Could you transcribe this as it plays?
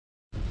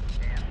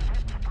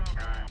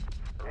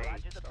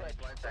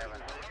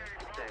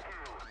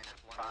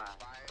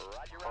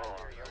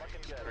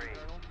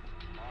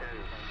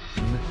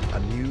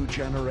new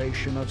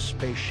generation of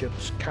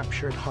spaceships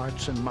captured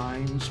hearts and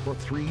minds for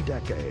 3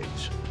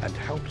 decades and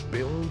helped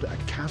build a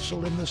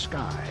castle in the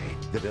sky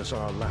that is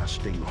our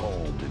lasting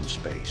home in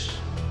space.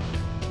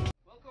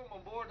 Welcome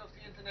on board of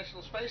the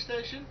International Space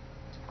Station.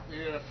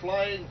 We are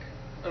flying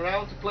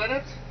around the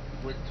planet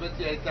with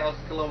 28,000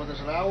 kilometers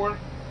an hour,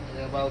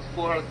 about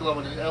 400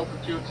 kilometers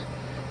altitude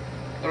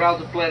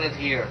around the planet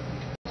here.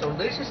 So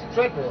this is the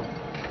treadmill.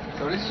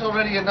 So this is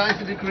already a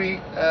 90-degree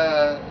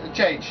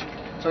change.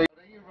 So you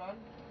run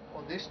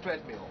on this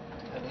treadmill,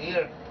 and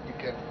here you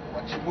can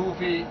watch a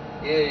movie.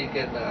 Here you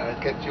can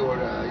get your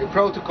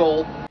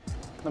protocol.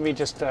 Let me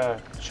just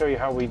show you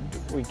how we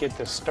get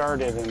this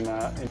started,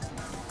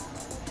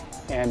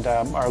 and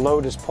our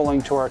load is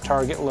pulling to our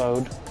target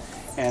load,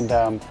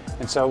 and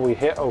so we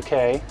hit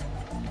OK,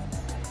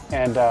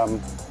 and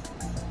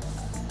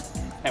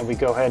we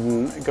go ahead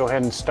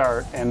and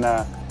start, and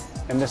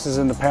this is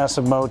in the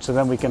passive mode, so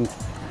then we can.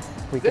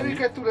 Then we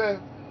get to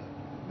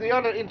the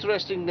other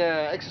interesting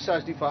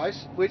exercise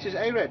device, which is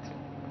A.R.E.T.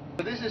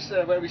 So this is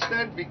where we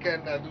stand. We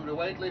can do the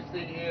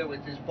weightlifting here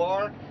with this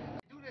bar.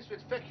 We do this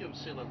with vacuum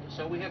cylinders.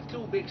 So we have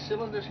 2 big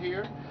cylinders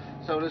here.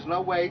 So there's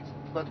no weight,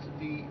 but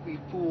we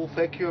pull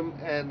vacuum,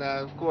 and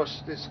of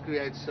course this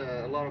creates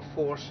a lot of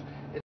force.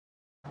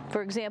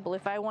 For example,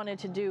 if I wanted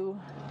to do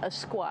a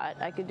squat,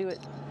 I could do it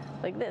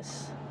like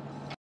this.